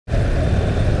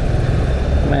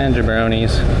And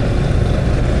jabronis.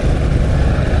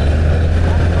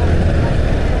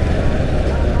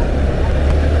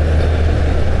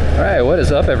 Alright, what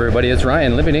is up everybody? It's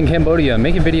Ryan, living in Cambodia,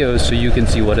 making videos so you can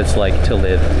see what it's like to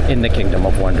live in the Kingdom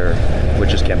of Wonder,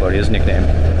 which is Cambodia's nickname.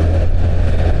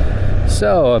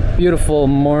 So, a beautiful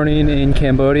morning in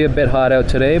Cambodia, a bit hot out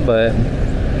today, but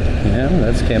you know,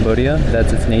 that's Cambodia,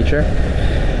 that's its nature.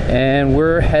 And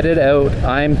we're headed out.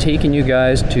 I'm taking you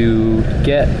guys to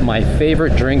get my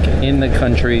favorite drink in the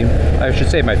country. I should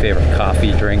say my favorite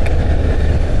coffee drink.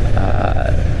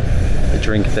 A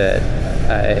drink that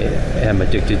I am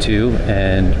addicted to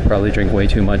and probably drink way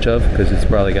too much of because it's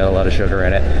probably got a lot of sugar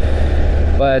in it.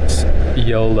 But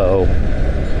YOLO.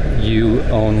 You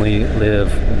only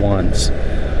live once.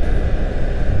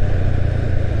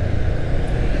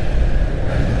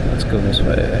 Let's go this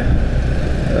way.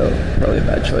 Oh, probably a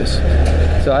bad choice.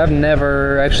 So I've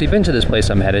never actually been to this place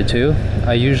I'm headed to.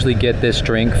 I usually get this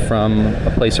drink from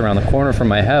a place around the corner from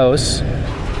my house.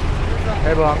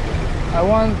 Hey, Bob. I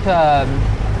want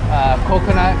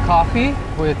coconut coffee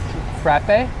with frappe.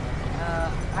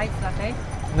 Ice latte?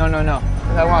 No.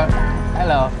 I want,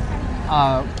 hello.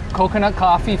 Coconut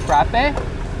coffee frappe?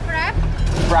 Frappe?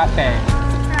 Frappe. Frappe,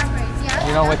 yeah.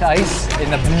 You know, with ice in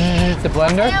the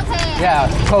blender? Okay. Yeah,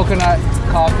 coconut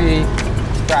coffee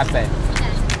frappe.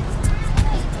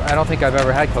 I don't think I've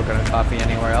ever had coconut coffee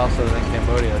anywhere else other than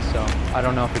Cambodia, so I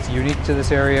don't know if it's unique to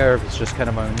this area or if it's just kind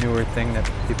of a newer thing that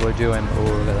people are doing. Oh,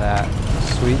 look at that.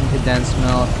 Sweetened condensed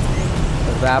milk,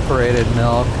 evaporated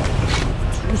milk,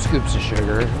 2 scoops of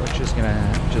sugar, which is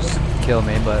gonna just kill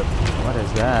me, but what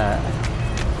is that?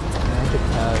 Magic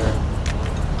powder.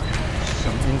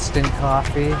 Some instant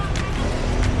coffee,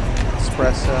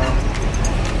 espresso.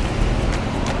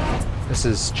 This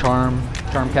is Charm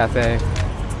Cafe.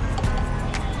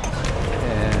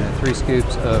 And 3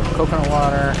 scoops of coconut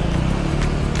water.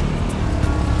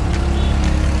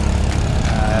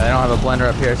 They don't have a blender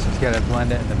up here, so it's gonna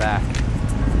blend it in the back.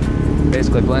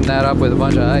 Basically blend that up with a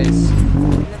bunch of ice.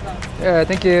 Yeah,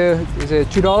 thank you. Is it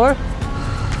 $2?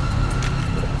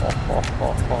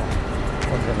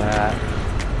 Look at that.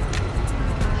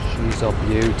 She's a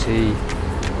beauty.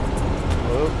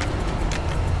 Whoa.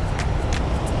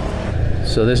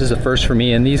 So this is a first for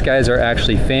me, and these guys are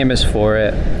actually famous for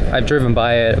it. I've driven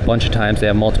by it a bunch of times. They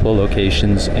have multiple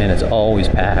locations and it's always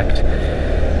packed.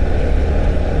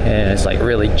 And it's like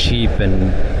really cheap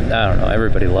and I don't know,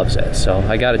 everybody loves it. So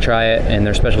I gotta try it, and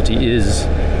their specialty is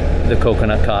the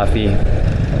coconut coffee.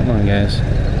 Come on guys.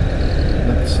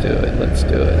 Let's do it.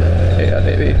 Yeah,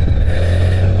 baby.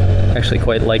 I actually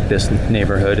quite like this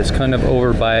neighborhood. It's kind of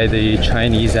over by the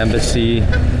Chinese embassy,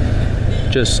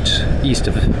 just east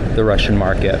of the Russian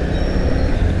market.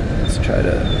 Let's try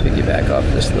to piggyback off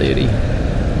this lady.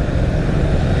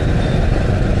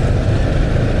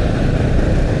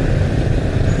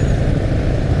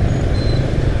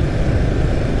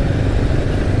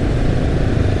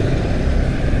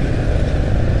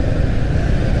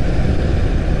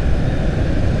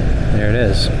 There it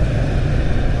is.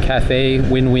 Café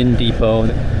WinWin Depo.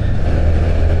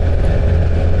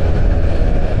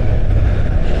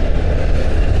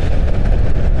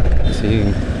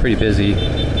 See, pretty busy.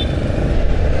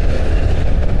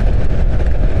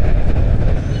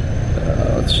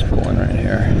 Let's just pull in right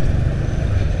here.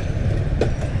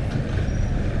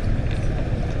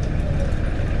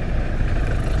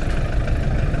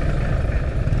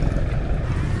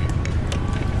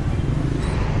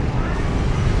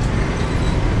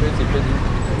 Busy.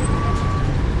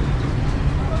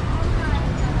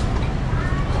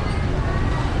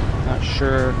 Not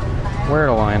sure where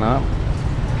to line up,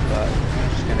 but I'm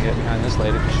just gonna get behind this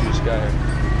lady because she just got here.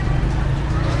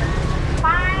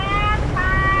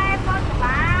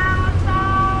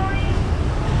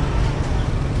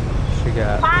 She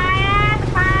got.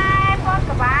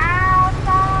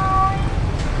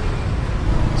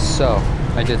 So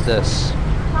I did this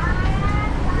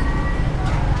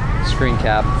screen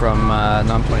cap from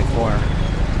Phnom 24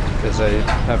 because I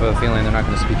have a feeling they're not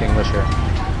going to speak English here.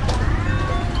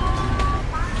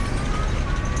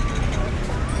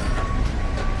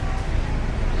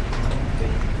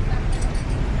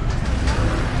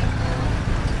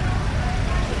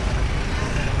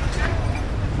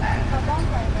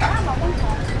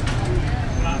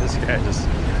 This guy just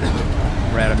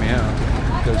ratted me out.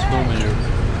 Goes filming you.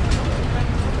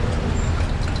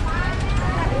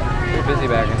 Pretty busy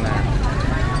back in there.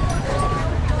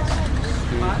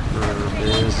 Super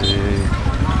busy.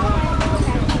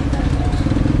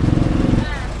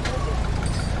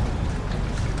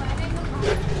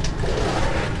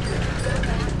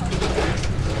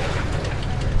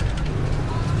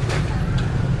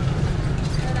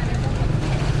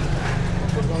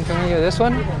 this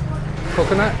one?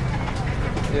 Coconut?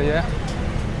 Yeah, yeah.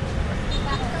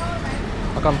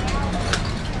 How come?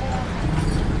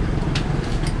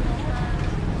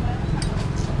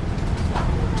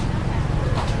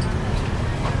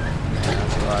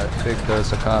 That's a lot. Big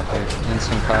dose of coffee.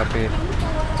 Instant coffee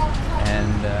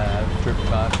and drip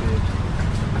coffee.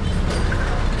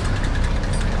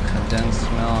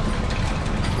 Condensed milk.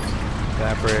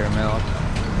 Evaporator milk.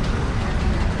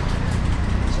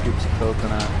 Scoops of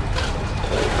coconut.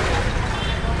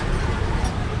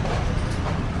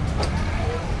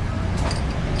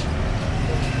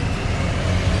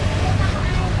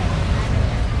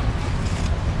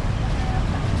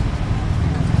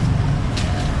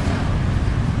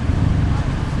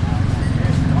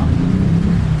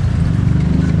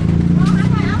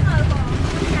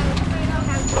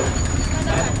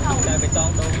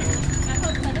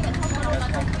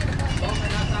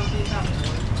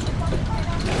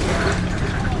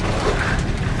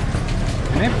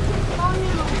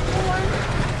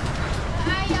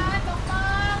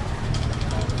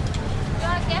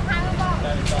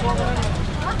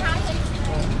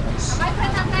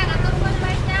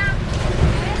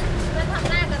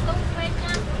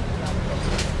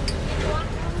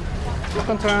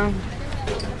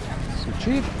 So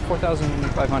cheap,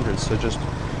 4,500, so just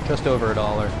over $1.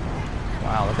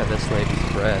 Wow, look at this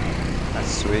lady's bread.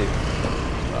 That's sweet.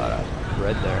 A lot of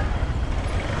bread there.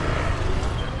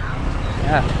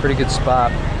 Yeah, pretty good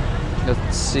spot.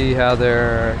 Let's see how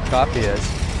their coffee is.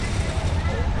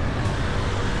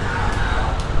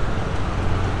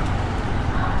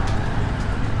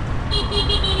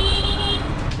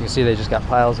 You can see they just got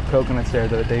piles of coconuts there.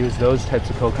 They use those types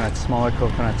of coconuts, smaller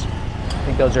coconuts. I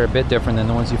think those are a bit different than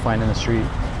the ones you find in the street.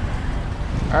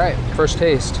 All right, first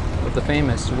taste of the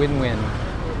famous WinWin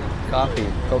coffee,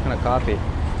 coconut coffee.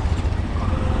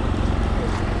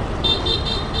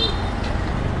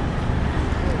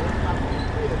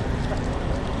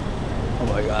 Oh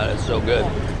my God, it's so good.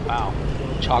 Wow,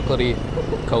 chocolatey,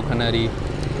 coconutty,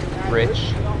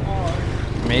 rich,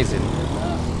 amazing.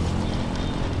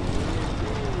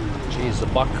 Geez,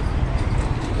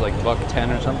 $1, like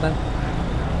 $1.10 or something.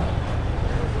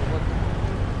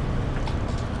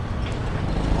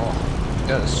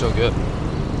 That is so good.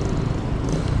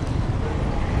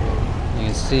 You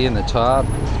can see in the top,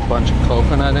 a bunch of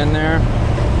coconut in there.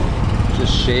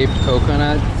 Just shaved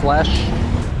coconut flesh.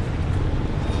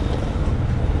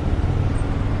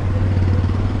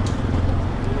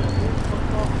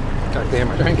 God damn,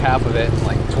 I drank half of it in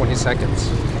like 20 seconds.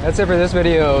 That's it for this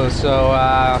video. So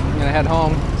I'm gonna head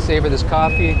home, savor this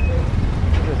coffee.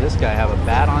 Look at this guy have a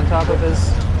bat on top of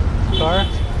his car.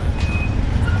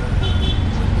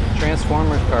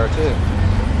 Transformers car too.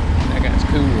 That guy's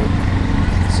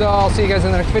cool. So I'll see you guys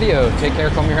in the next video. Take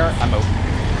care, comb your hair. I'm out.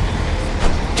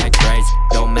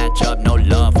 Don't match up, no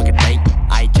love.